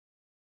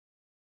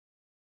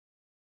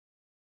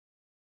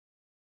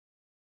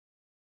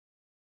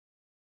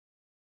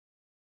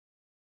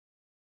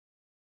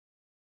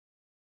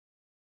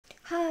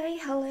Hi,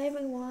 hello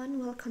everyone,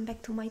 welcome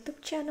back to my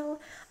YouTube channel.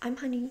 I'm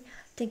Honey.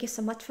 Thank you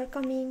so much for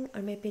coming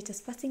or maybe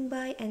just passing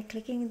by and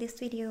clicking this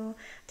video.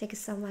 Thank you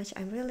so much,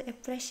 I really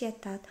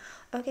appreciate that.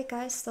 Okay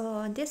guys,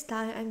 so this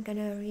time I'm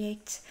gonna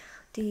react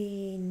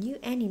the new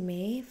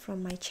anime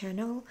from my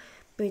channel,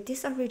 but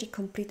this already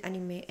complete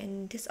anime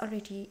and this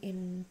already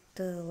in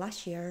the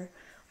last year,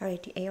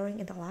 already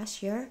airing in the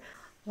last year.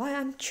 Why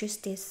I'm choose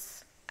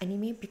this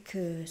anime?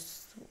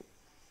 Because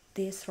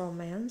this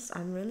romance,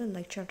 I'm really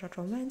like genre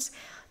romance.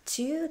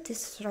 To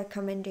this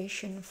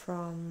recommendation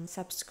from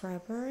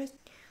subscribers,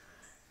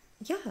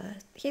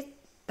 yeah, he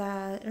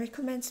that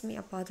recommends me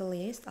about the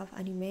list of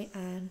anime,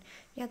 and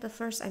yeah, the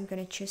first I'm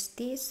gonna choose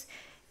this,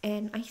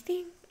 and I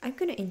think I'm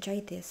gonna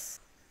enjoy this.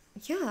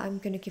 Yeah, I'm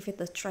gonna give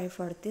it a try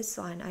for this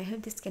one. I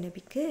hope this gonna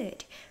be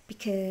good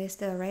because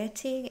the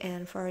rating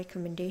and for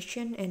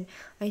recommendation, and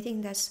I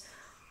think that's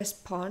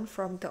response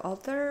from the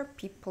other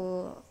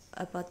people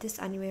about this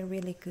anime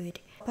really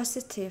good,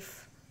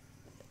 positive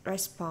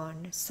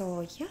response.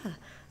 So yeah,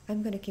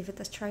 I'm gonna give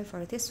it a try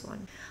for this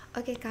one.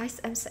 Okay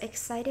guys, I'm so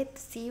excited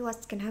to see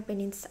what's gonna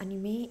happen in this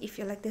anime. If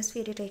you like this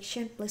video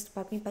reaction, please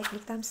support me by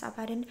click thumbs up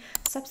button,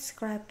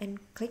 subscribe and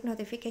click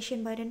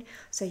notification button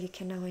so you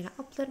can know when I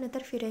upload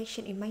another video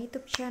reaction in my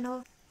YouTube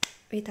channel.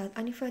 Without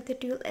any further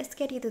ado, let's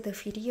get into the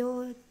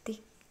video. The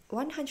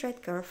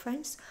 100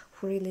 Girlfriends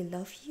Who Really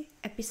Love You,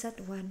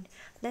 episode 1.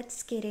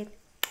 Let's get it.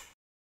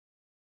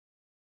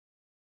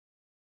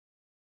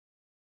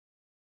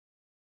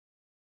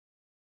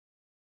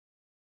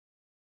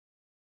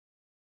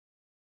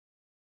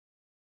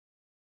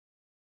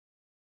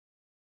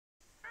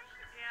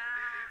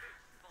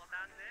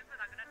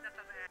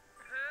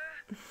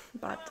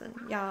 Button,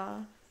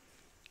 yeah.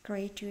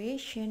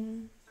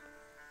 Graduation.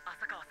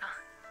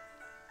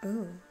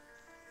 Oh.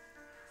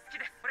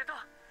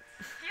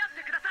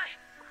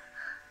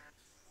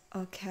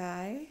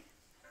 Okay.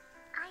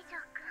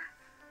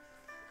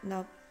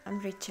 No, I'm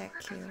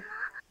reject you.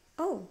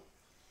 Oh,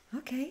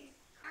 okay.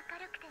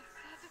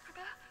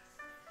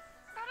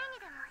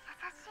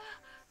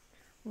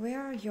 Where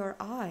are your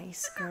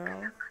eyes,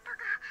 girl?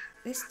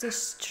 Is this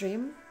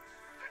stream?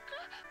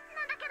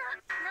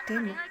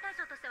 Damn.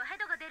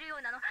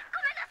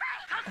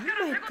 Oh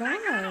my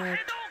god.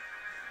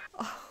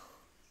 Oh,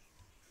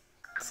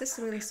 this is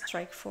really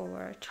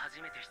straightforward.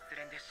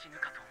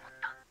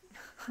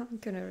 I'm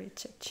gonna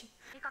reject you.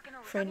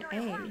 Friend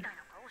A.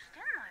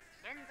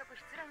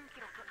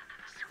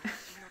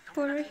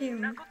 Poor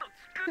him.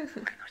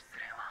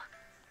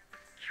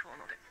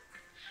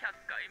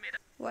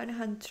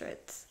 100.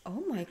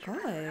 Oh my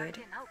god.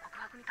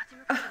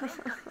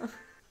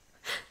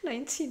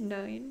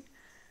 99.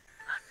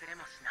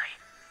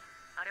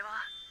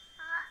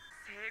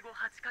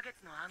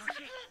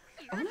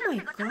 Oh my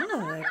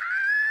god.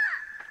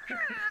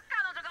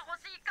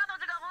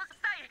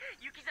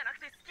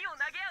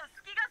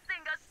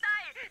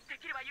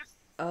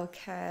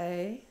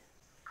 Okay.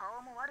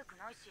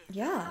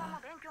 Yeah.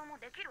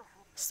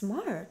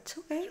 Smart.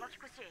 Okay.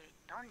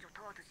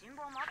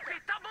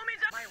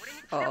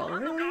 Oh,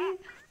 really?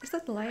 Is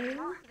that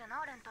lame?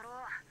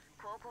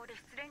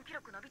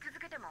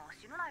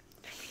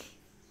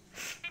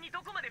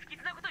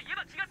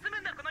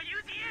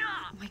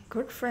 My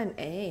good friend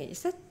A.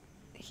 Is that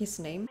his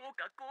name?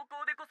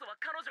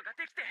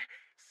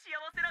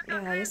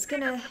 Yeah, he's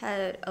gonna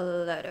have a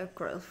lot of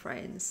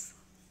girlfriends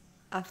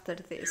after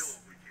this.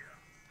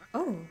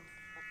 Oh.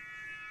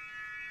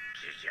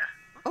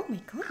 Oh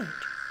my god.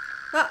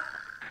 Ah.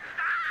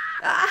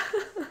 Ah.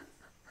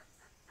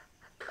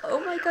 Oh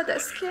my god,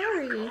 that's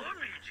scary.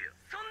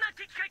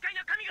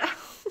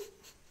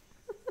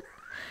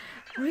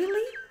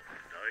 Really?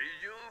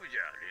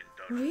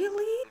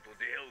 Really?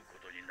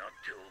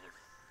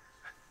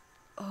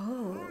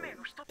 Oh,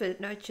 but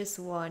not just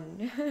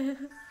one.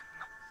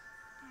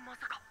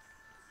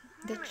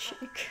 The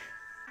chick.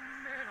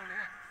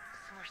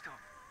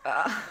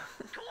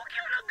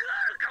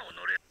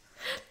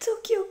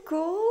 Tokyo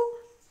Ghoul?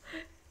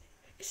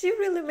 She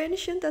really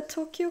mentioned the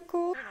Tokyo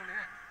Ghoul?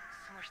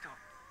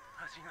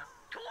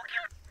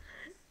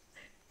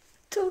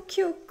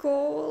 Tokyo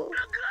Ghoul.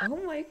 Oh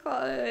my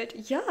god.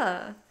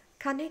 Yeah.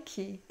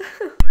 Kaneki.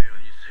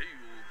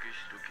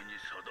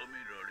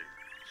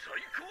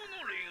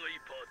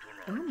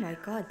 Oh my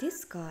god,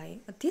 this guy.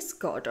 This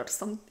god or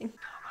something.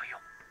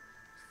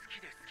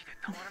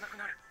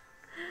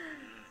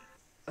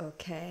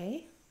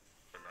 Okay.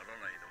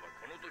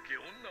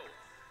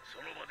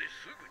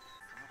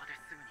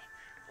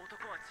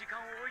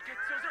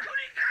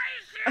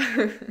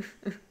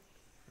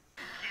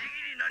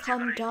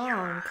 Calm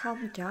down,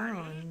 calm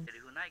down.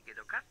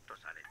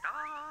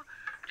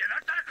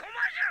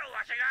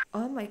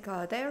 Oh my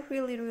god, they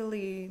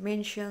really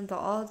mentioned the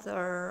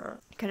other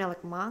kind of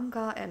like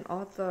manga and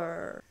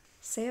other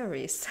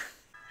series.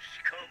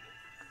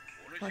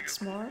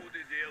 What's more?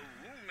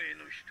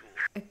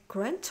 A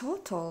grand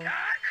total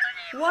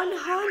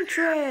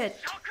 100.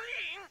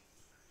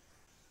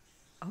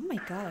 Oh my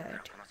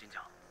god.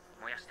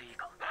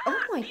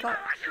 Oh my god.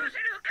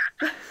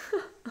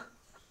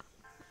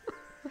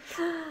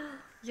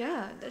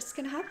 Yeah, that's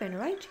gonna happen,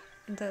 right?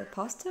 In the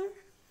poster?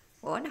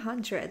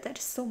 100, that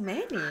is so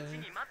many.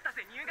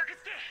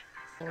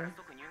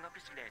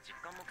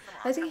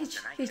 I think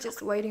he's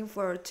just waiting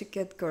for to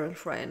get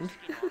girlfriend.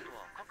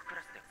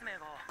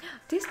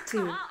 These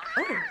two,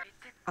 oh,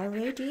 are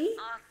ready?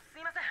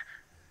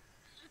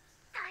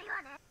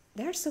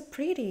 They're so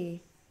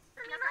pretty.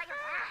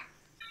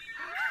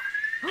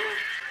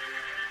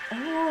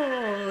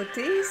 Oh,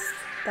 this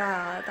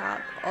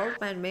that old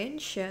man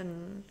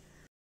mentioned.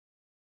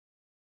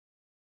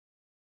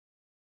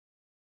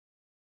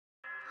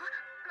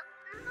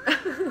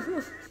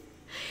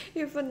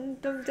 Even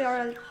though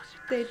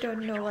they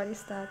don't know what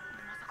is that.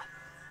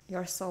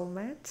 Your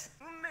soulmate?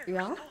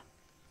 Yeah?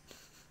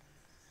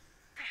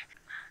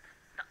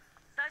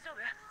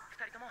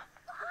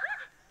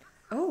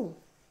 Oh,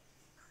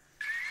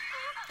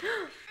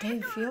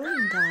 they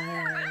feeling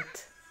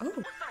that.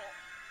 Oh,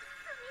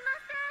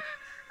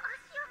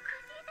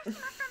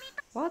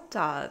 what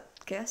that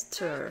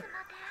gesture?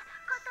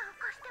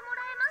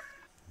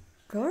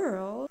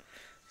 Girl.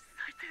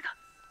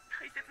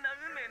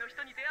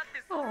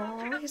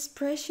 Oh, his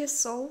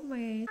precious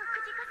soulmate.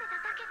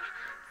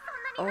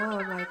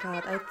 Oh my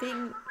god, I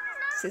think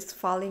she's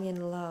falling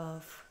in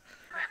love.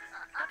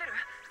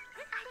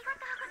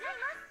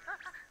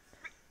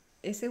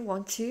 Is it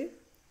want to?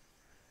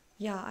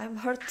 Yeah, I'm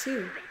hurt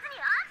too.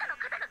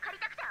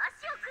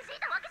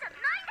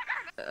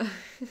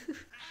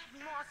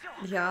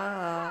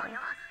 Yeah,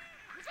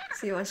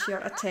 she wants your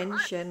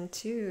attention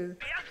too.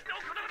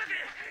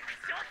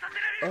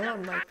 Oh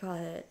my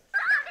god.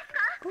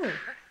 Oh,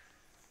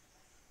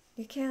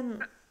 you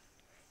can.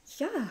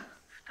 Yeah,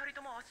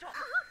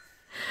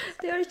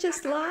 they are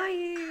just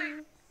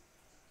lying.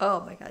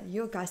 Oh my god,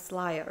 you guys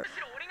liar.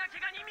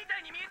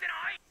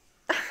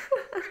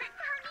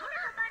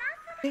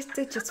 They're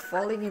still just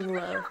falling in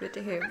love with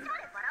him.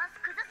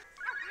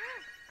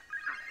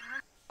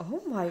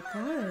 Oh my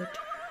god.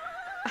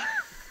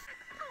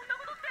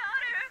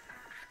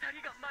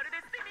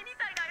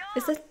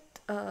 Is it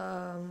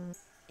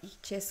you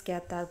just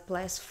get that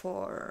blessed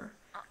for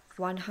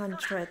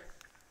 100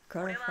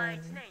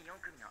 girlfriend?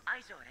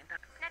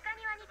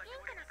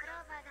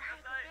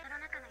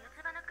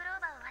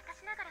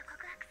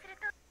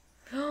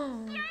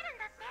 Oh,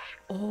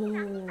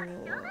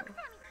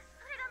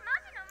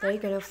 they're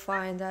gonna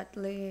find that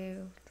leaf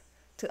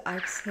to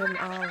ask him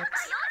out.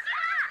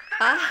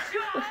 Ah,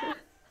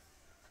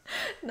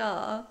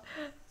 no,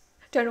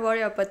 don't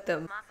worry about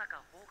them.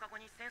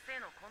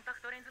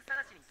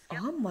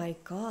 Oh my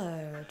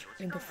god,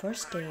 in the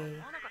first day.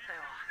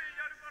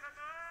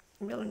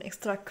 Million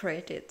extra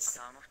credits.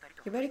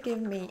 You better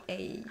give me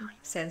a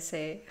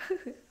sensei.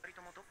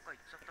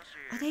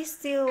 Are they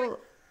still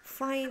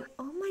fine?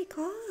 Oh my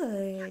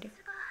god.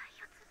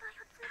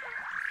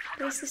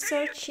 They're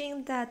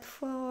searching that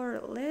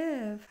for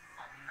live.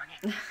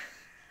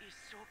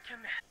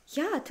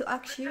 Yeah, to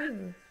ask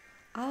you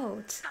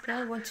out.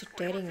 They want to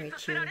dating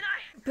with you.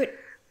 But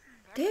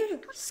they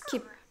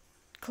skip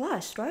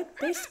class, right?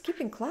 They're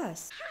skipping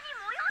class.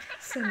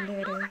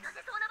 Sendere.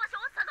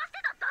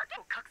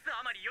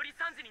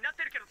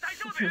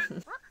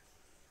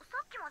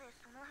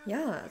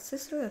 Yeah,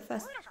 it's really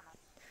fast.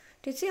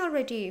 Did she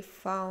already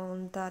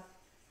found that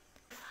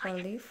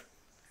leaf?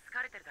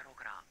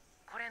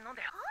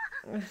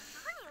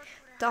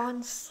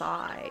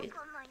 Downside.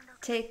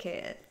 Take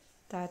it.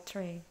 That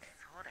drink.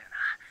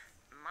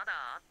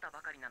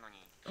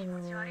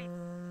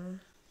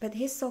 But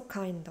he's so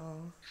kind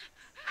though.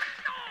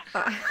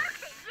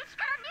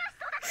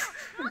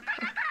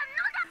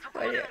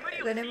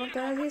 The name of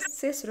that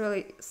is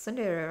really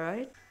Cinderella,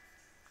 right?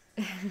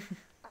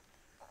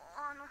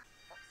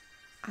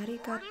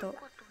 Arigato.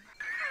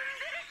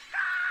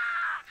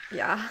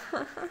 Yeah.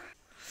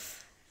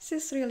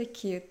 She's really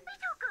cute.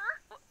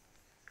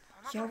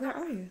 Yeah, where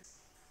are you?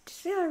 Did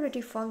they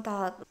already found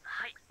that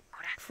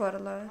for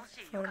the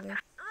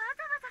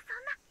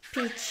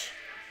peach?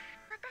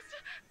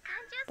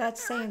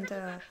 That's saying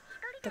the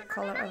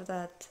color of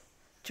that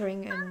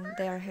drink and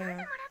their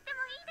hair.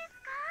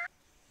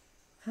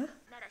 Huh?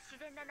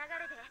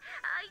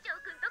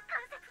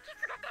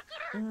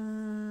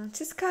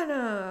 She's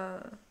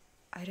kinda...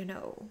 I don't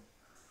know.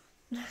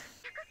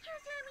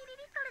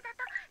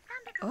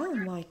 Oh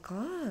my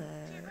god.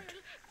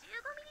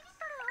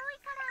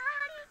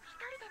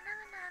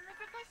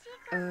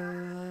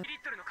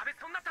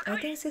 I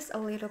think she's a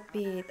little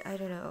bit... I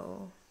don't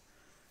know.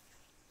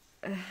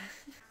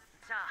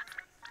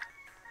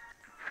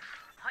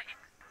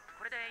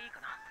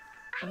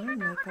 Oh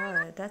my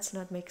god, that's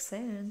not make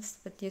sense.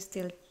 But you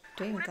still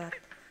doing that.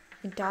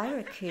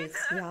 Indirect kids,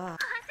 yeah.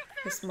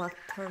 His mother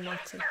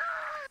motive.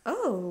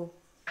 Oh!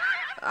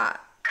 Oh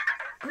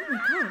my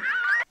god.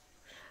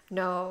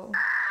 No,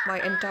 my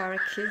entire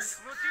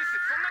kiss.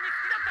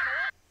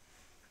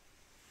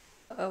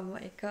 Oh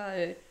my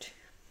god.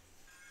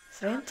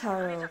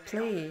 Rentaro,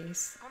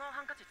 please.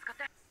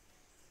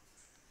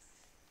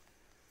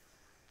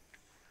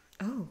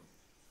 Oh.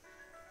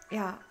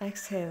 Yeah,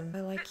 ask him. I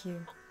like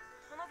you.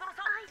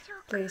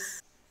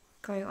 Please.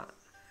 Going on.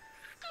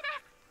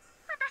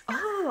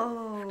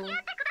 Oh,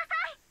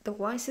 the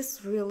one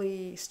is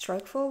really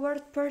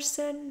straightforward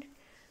person.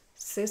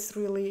 She's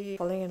really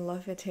falling in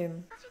love with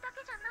him.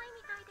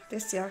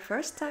 This is your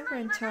first time,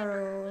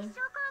 Rentaro.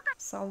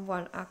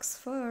 Someone asks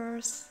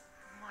first.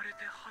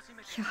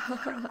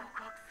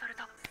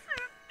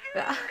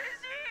 Yeah.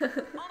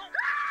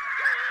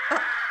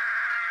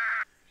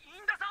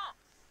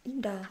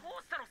 Inda.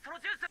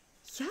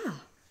 Yeah.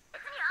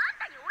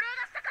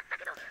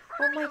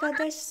 Oh my god,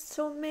 there's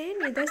so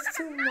many. That's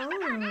too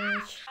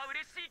much.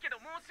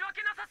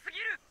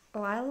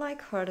 Oh, I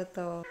like her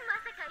though.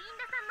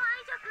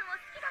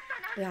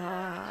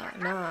 Yeah,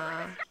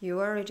 nah. You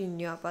already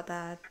knew about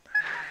that.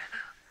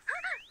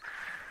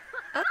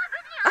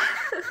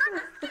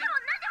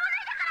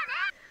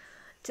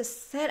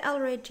 Just said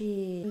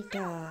already.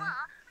 Ida.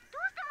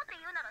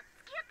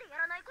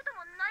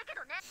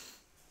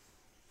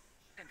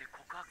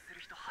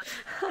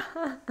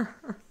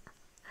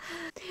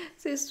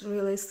 She's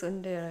really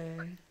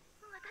tsundere.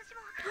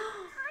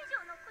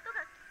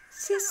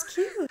 She's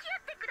cute.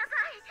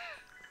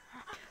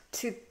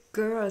 Two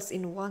girls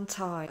in one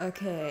time.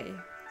 Okay.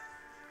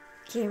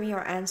 Give me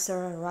your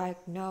answer right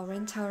now,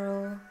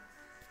 Rentaro.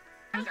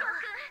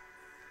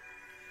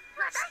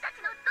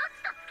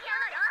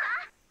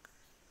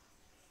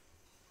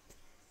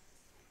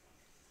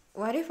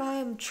 What if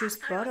I choose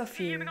both of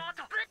you?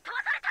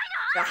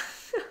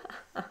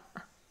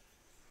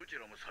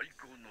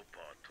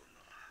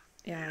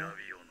 Yeah.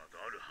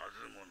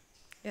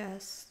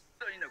 Yes.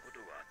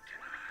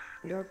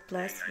 You're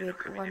blessed with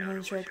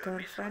 100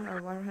 girlfriend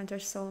or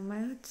 100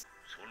 soulmates?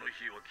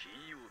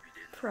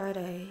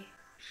 Friday.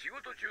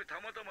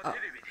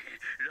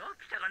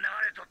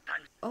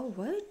 Oh,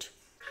 what?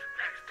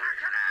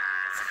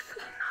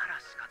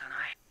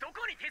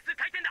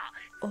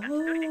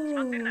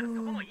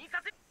 Oh.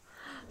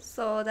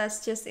 So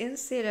that's just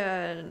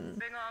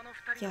incident.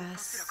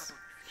 Yes.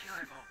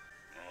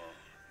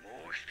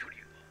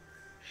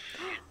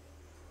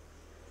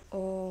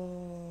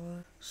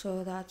 Oh,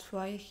 so that's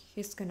why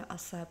he's gonna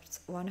accept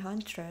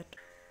 100.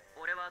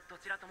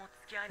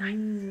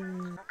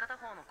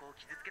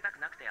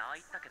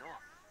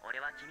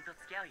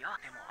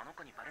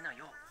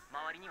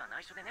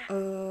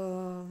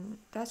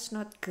 That's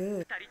not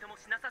good.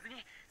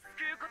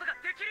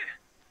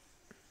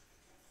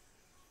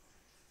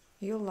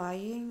 You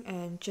lying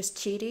and just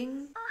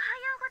cheating?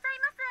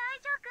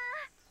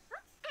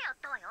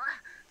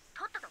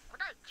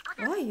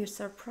 Why are you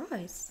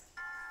surprised?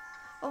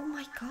 Oh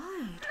my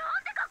god.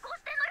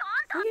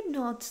 Will you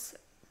not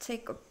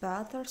take a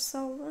bath or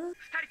shower?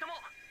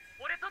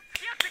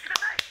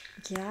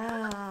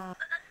 Yeah,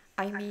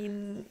 I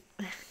mean,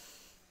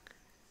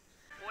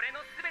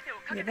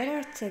 you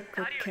better take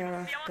good care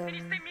of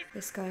them.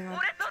 What's going on?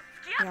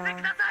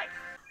 Yeah.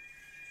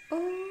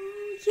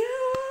 Oh,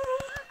 yeah.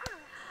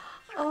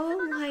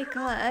 Oh my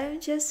god, I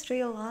just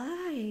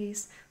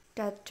realized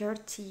that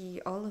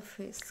dirty all of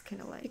his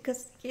kind of like,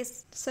 because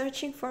he's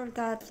searching for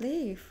that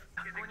leaf.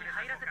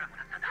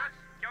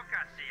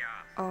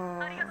 Oh,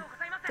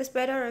 it's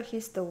better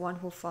he's the one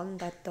who found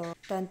that door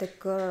than the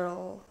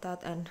girl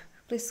that, and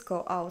please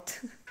go out.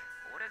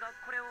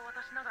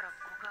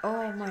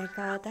 Oh my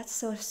god, that's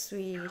so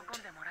sweet.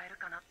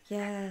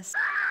 Yes.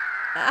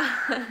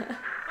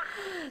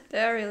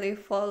 They're really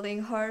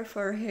falling hard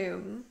for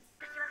him.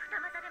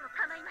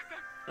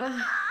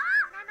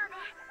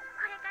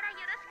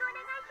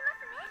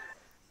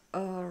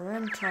 Oh,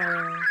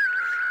 Rentaro.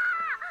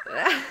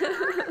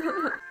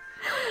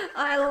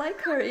 I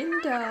like her,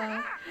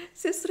 Inda.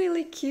 She's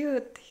really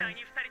cute.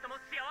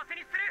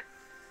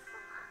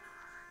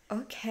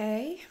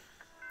 Okay.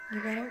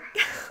 You better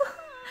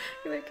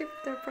you better keep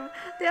their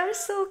They are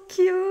so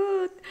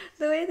cute.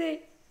 The way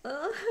they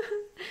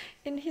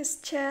in his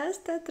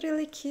chest, that's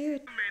really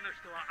cute.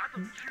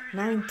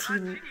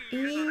 19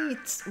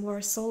 eats more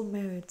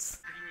soulmates.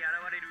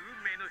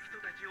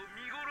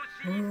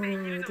 Oh,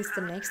 this is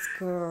the next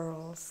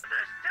girls.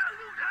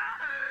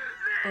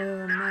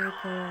 Oh my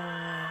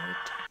god.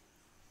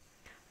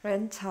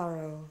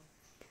 Rentaro.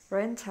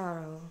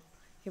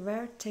 You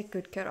better take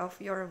good care of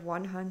your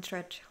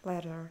 100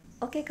 letter.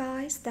 Okay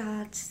guys,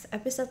 that's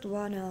episode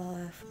 1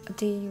 of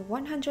the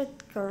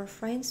 100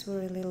 girlfriends who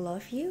really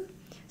love you.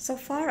 So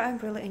far, I'm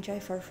really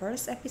enjoying for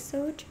first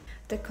episode.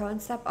 The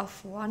concept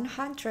of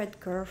 100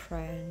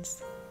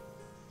 girlfriends.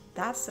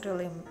 That's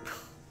really...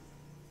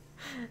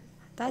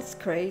 that's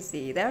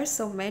crazy. There are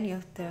so many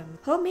of them.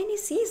 How many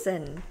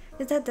seasons?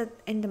 Is that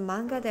in the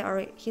manga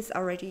he's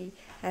already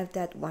have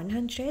that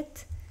 100?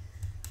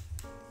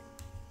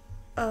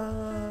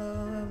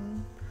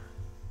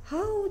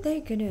 How they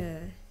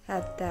gonna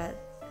have that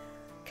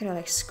kind of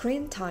like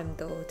screen time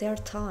though? Their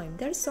time.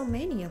 There's so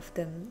many of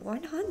them.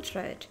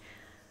 100.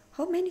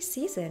 How many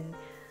seasons?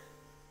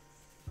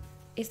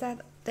 Is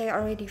that they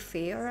already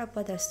fair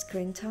about the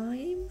screen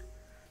time?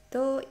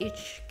 Though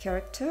each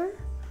character,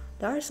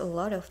 there's a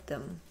lot of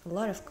them, a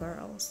lot of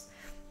girls.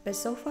 But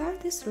so far,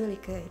 this is really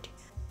good.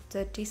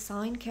 The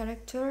design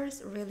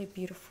characters really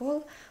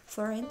beautiful.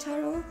 For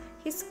Rentaro,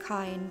 he's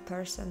kind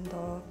person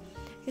though.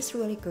 he's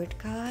really good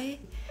guy.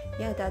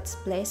 Yeah, that's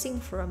blessing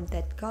from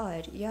that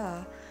God.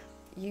 Yeah,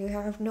 you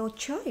have no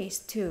choice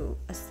to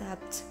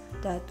accept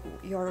that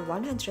you're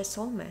 100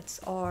 soulmates,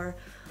 or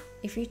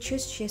if you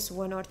choose just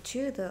one or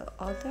two, the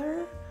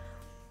other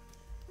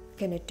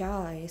gonna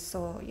die.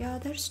 So yeah,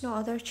 there's no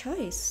other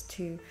choice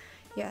to,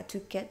 yeah, to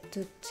get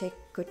to take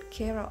good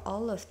care of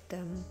all of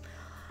them.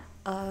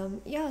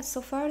 Yeah,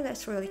 so far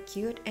that's really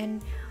cute.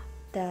 And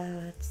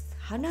that's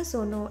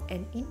Hanazono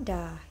and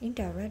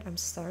Inda, right? I'm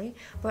sorry,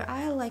 but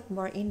I like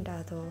more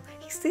Inda though.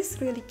 He's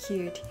just really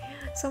cute.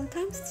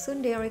 Sometimes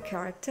Tsundere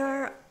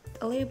character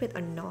a little bit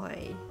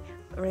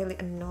really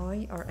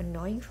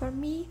annoying for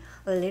me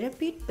a little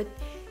bit, but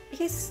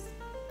his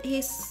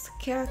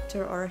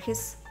character or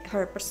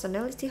her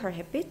personality, her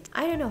habit,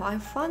 I don't know, I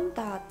found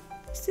that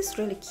she's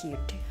really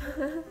cute.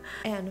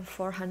 And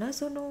for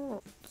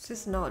Hanazono,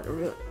 she's not a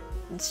real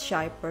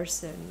shy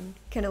person,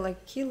 kind of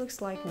like he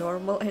looks like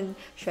normal and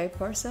shy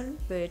person,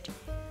 but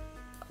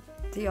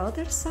the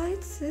other side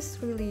is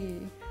really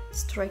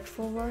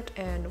straightforward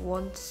and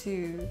want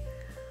to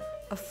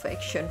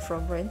affection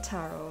from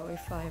Rentaro.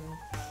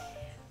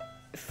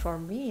 For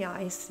me,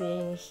 I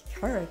think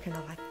her kind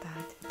of like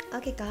that.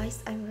 Okay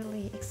guys, I'm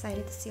really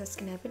excited to see what's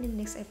gonna happen in the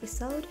next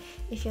episode.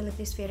 If you love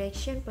this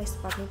reaction, please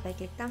support me by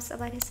click thumbs up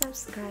button,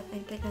 subscribe,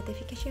 and click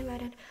notification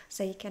button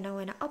so you can know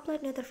when I upload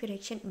another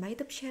reaction on my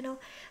YouTube channel.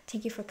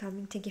 Thank you for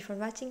coming, thank you for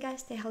watching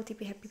guys. Stay healthy,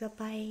 be happy, bye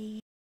bye.